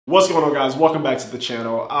What's going on, guys? Welcome back to the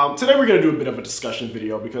channel. Today we're going to do a bit of a discussion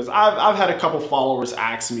video because I've had a couple followers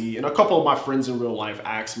ask me, and a couple of my friends in real life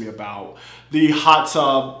ask me about the hot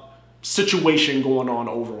tub situation going on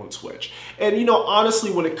over on Twitch. And you know, honestly,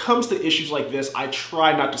 when it comes to issues like this, I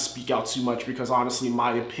try not to speak out too much because honestly,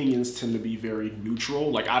 my opinions tend to be very neutral.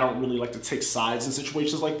 Like, I don't really like to take sides in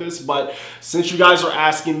situations like this, but since you guys are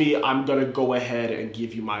asking me, I'm gonna go ahead and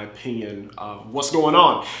give you my opinion of what's going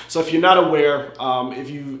on. So if you're not aware, if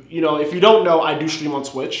you don't know, I do stream on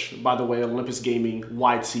Twitch, by the way, Olympus Gaming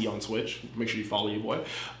YT on Twitch. Make sure you follow your boy.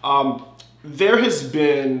 There has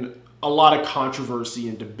been a lot of controversy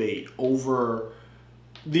and debate over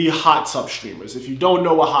the hot tub streamers. If you don't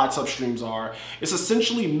know what hot tub streams are, it's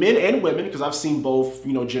essentially men and women, because I've seen both,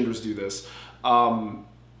 genders do this,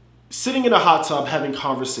 sitting in a hot tub having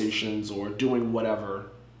conversations or doing whatever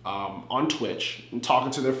on Twitch and talking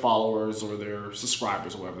to their followers or their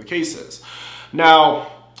subscribers or whatever the case is.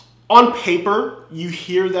 Now, on paper, you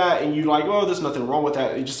hear that and you're like, oh, there's nothing wrong with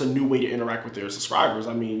that. It's just a new way to interact with their subscribers.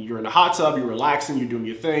 I mean, you're in a hot tub, you're relaxing, you're doing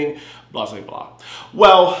your thing, blah, blah, blah.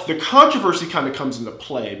 Well, the controversy kind of comes into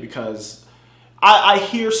play because I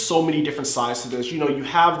hear so many different sides to this. You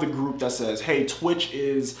have the group that says, hey, Twitch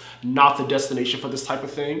is not the destination for this type of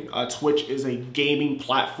thing. Twitch is a gaming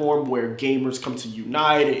platform where gamers come to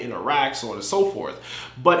unite and interact, so on and so forth.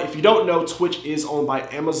 But if you don't know, Twitch is owned by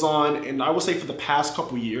Amazon, and I would say for the past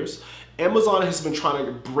couple years, Amazon has been trying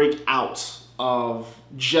to break out of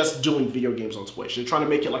just doing video games on Twitch. They're trying to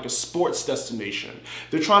make it like a sports destination.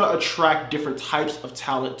 They're trying to attract different types of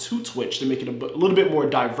talent to Twitch to make it a little bit more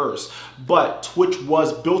diverse. But Twitch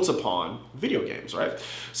was built upon video games, right?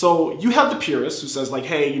 So you have the purist who says like,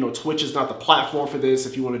 hey, Twitch is not the platform for this.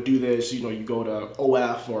 If you want to do this, you go to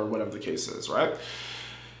OF or whatever the case is, right?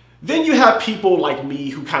 Then you have people like me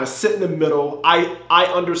who kind of sit in the middle. I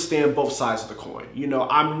understand both sides of the coin.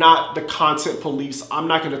 I'm not the content police. I'm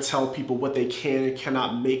not going to tell people what they can and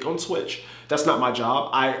cannot make on Twitch. That's not my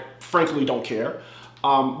job. I frankly don't care.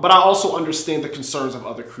 But I also understand the concerns of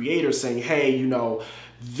other creators saying, hey,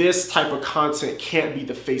 this type of content can't be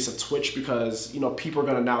the face of Twitch because, people are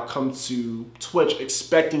going to now come to Twitch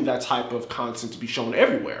expecting that type of content to be shown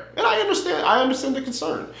everywhere. And I understand the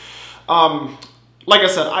concern. Like I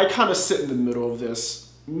said, I kind of sit in the middle of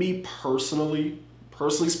this. Me personally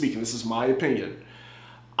speaking, this is my opinion.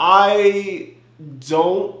 I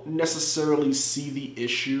don't necessarily see the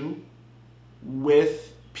issue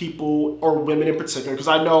with people or women in particular, because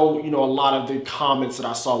I know, a lot of the comments that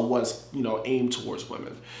I saw was, aimed towards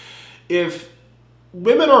women. If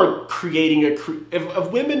women are creating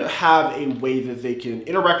if women have a way that they can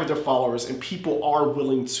interact with their followers and people are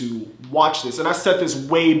willing to watch this, and I said this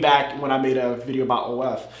way back when I made a video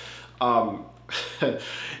about OF,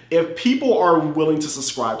 if people are willing to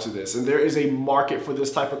subscribe to this and there is a market for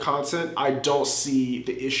this type of content, I don't see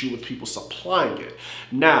the issue with people supplying it.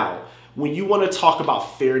 Now, when you want to talk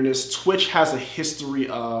about fairness, Twitch has a history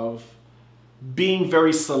of being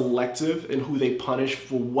very selective in who they punish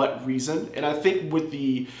for what reason. And I think with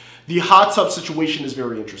the hot tub situation is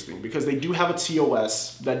very interesting because they do have a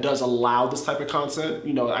TOS that does allow this type of content.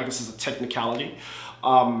 I guess it's a technicality.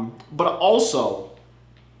 But also,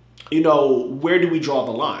 where do we draw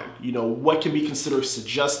the line? What can be considered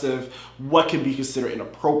suggestive? What can be considered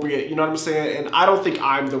inappropriate? You know what I'm saying? And I don't think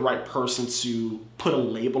I'm the right person to put a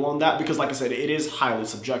label on that because, like I said, it is highly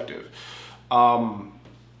subjective.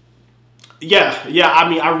 Yeah, I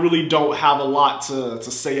mean, I really don't have a lot to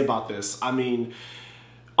say about this. I mean,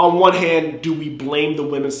 on one hand, do we blame the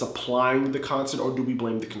women supplying the content or do we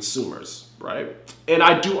blame the consumers, right? And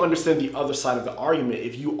I do understand the other side of the argument.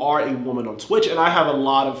 If you are a woman on Twitch, and I have a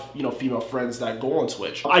lot of, female friends that go on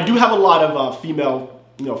Twitch. I do have a lot of female,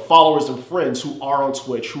 followers and friends who are on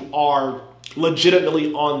Twitch, who are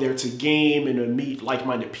legitimately on there to game and to meet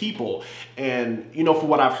like-minded people. And for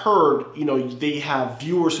what I've heard, they have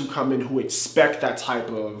viewers who come in who expect that type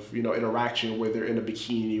of interaction where they're in a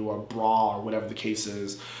bikini or a bra or whatever the case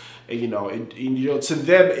is. And, to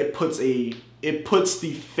them it puts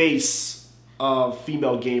the face of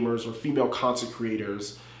female gamers or female content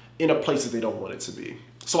creators in a place that they don't want it to be.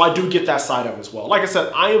 So I do get that side of it as well. Like I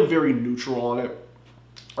said, I am very neutral on it.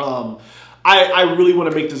 I really want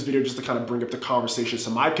to make this video just to kind of bring up the conversation to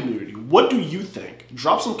my community. What do you think?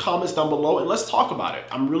 Drop some comments down below and let's talk about it.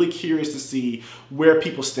 I'm really curious to see where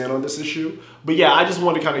people stand on this issue. But yeah, I just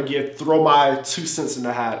want to kind of throw my 2 cents in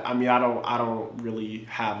the hat. I mean, I don't really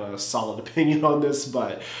have a solid opinion on this,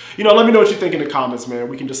 but let me know what you think in the comments, man.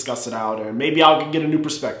 We can discuss it out and maybe I'll get a new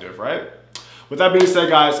perspective, right? With that being said,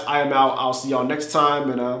 guys, I am out. I'll see y'all next time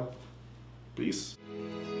and peace.